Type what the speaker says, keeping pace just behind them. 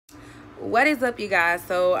What is up, you guys?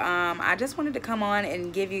 So I just wanted to come on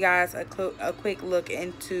and give you guys a quick look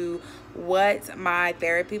into what my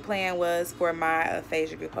therapy plan was for my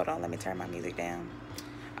aphasia group. Hold on, let me turn my music down.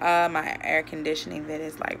 My air conditioning that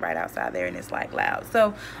is like right outside there and it's like loud.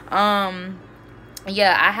 So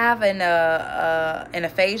yeah, I have an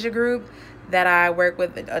aphasia group that I work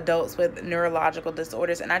with adults with neurological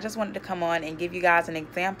disorders, and I just wanted to come on and give you guys an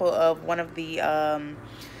example of one of the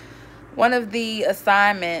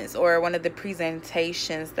assignments or one of the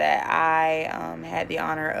presentations that I had the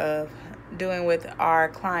honor of doing with our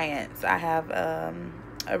clients. I have a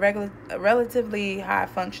relatively high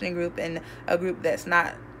functioning group and a group that's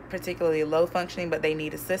not particularly low functioning, but they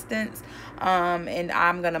need assistance. And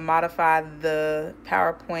I'm going to modify the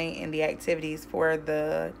PowerPoint and the activities for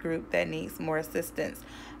the group that needs more assistance.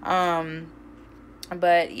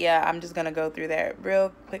 But yeah, I'm just going to go through that real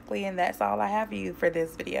quickly, and that's all I have for you for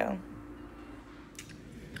this video.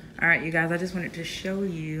 All right, you guys, I just wanted to show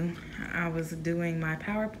you, I was doing my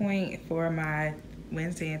PowerPoint for my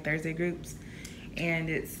Wednesday and Thursday groups, and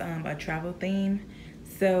it's a travel theme.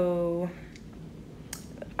 So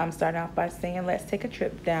I'm starting off by saying, let's take a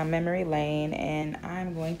trip down memory lane, and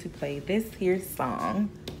I'm going to play this here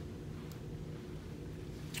song,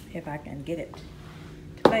 if I can get it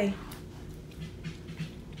to play.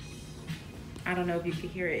 I don't know if you can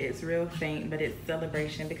hear it, it's real faint, but it's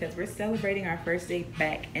celebration because we're celebrating our first day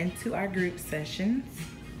back into our group sessions.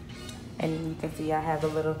 And you can see I have a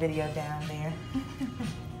little video down there.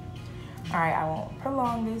 All right, I won't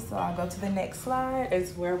prolong this, so I'll go to the next slide.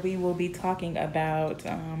 Is where we will be talking about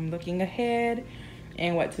looking ahead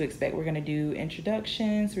and what to expect. We're gonna do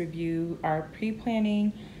introductions, review our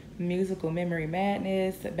pre-planning, musical memory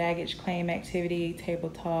madness, baggage claim activity,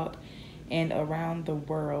 table talk, and around the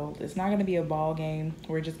world. It's not gonna be a ball game.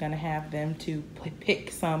 We're just gonna have them to pick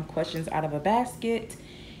some questions out of a basket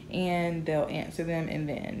and they'll answer them, and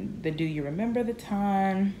then the do you remember the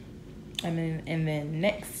time, and then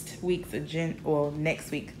next week's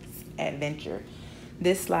adventure.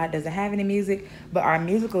 This slide doesn't have any music, but our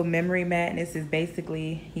musical memory madness is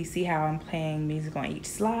basically, you see how I'm playing music on each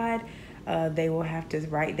slide. They will have to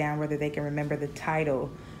write down whether they can remember the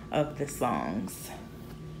title of the songs.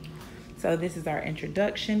 So this is our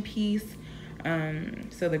introduction piece.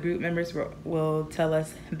 So the group members will tell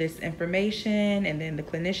us this information, and then the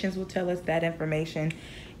clinicians will tell us that information.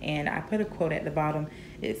 And I put a quote at the bottom.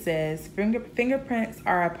 It says, fingerprints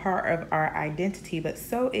are a part of our identity, but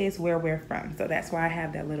so is where we're from. So that's why I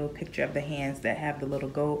have that little picture of the hands that have the little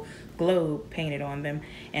gold globe painted on them.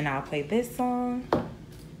 And I'll play this song.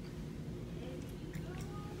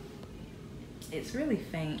 It's really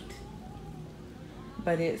faint,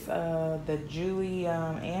 but it's the Julie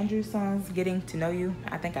Andrews songs, Getting to Know You.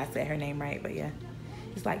 I think I said her name right, but yeah.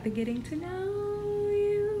 It's like the Getting to Know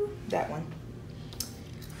You, that one.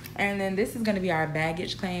 And then this is gonna be our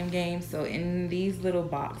baggage claim game. So in these little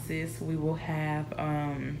boxes, we will have,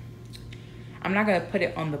 I'm not gonna put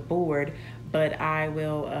it on the board, but I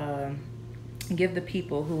will give the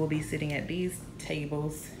people who will be sitting at these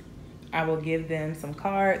tables, I will give them some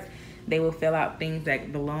cards. They will fill out things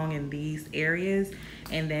that belong in these areas,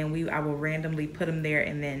 and then I will randomly put them there,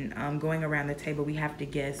 and then going around the table, we have to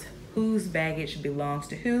guess whose baggage belongs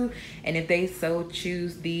to who. And if they so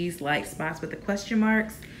choose these like spots with the question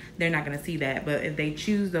marks, they're not gonna see that. But if they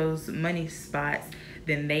choose those money spots,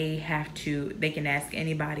 then they can ask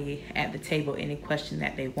anybody at the table any question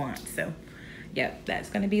that they want. So yeah, that's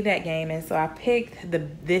gonna be that game. And so I picked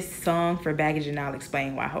this song for baggage, and I'll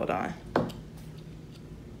explain why. Hold on.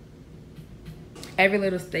 Every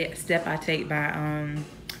Little Step I Take by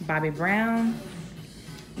Bobby Brown,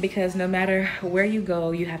 because no matter where you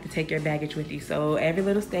go, you have to take your baggage with you. So every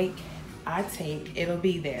little step I take, it'll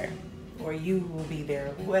be there, or you will be there,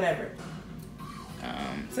 whatever.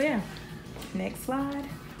 So yeah, next slide.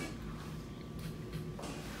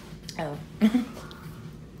 Oh.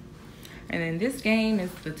 And then this game is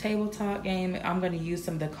the table talk game. I'm going to use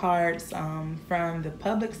some of the cards from the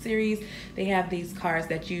public series. They have these cards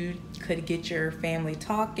that you could get your family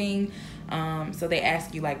talking. So they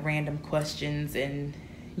ask you like random questions, and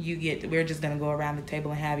we're just going to go around the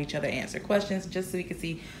table and have each other answer questions, just so we can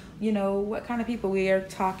see, you know, what kind of people we are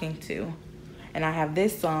talking to. And I have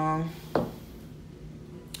this song,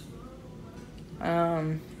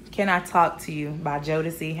 Can I Talk to You by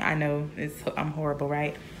Jodeci. I know I'm horrible,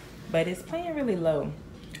 right? But it's playing really low.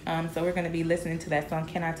 So we're gonna be listening to that song,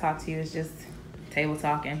 Can I Talk to You? It's just table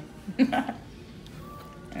talking.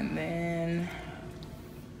 And then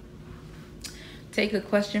take a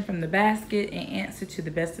question from the basket and answer to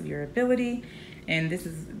the best of your ability. And this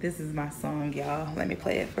is my song, y'all. Let me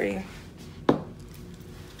play it for you.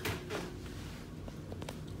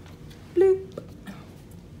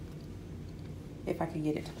 could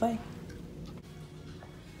get it to play.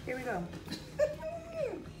 Here we go.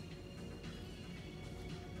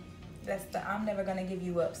 That's the I'm Never Gonna Give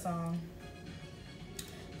You Up song.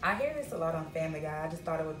 I hear this a lot on Family Guy. I just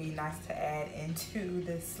thought it would be nice to add into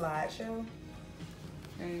this slideshow.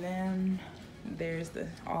 And then there's the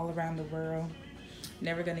All Around the World.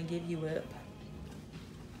 Never Gonna Give You Up.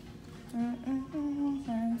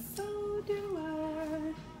 And so do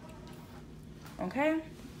I. Okay.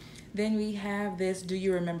 Then we have this Do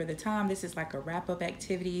You Remember the Time? This is like a wrap-up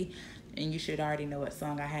activity, and you should already know what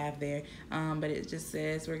song I have there. But it just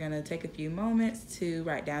says we're gonna take a few moments to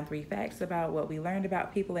write down 3 facts about what we learned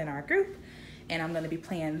about people in our group. And I'm gonna be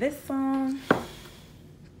playing this song.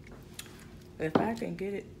 If I can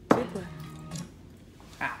get it to play.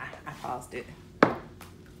 I paused it.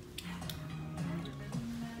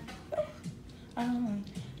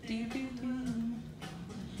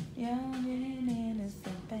 Young and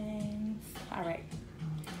innocent things. All right.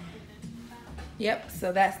 Yep,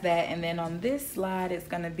 so that's that. And then on this slide, it's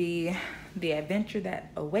gonna be the adventure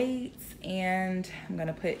that awaits. And I'm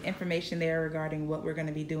gonna put information there regarding what we're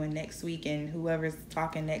gonna be doing next week. And whoever's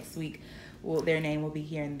talking next week, their name will be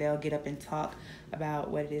here and they'll get up and talk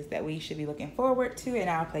about what it is that we should be looking forward to. And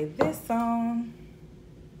I'll play this song.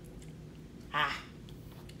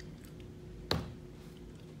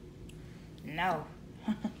 No.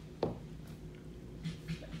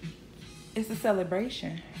 It's a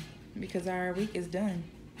celebration because our week is done.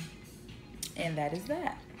 And that is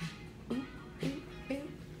that.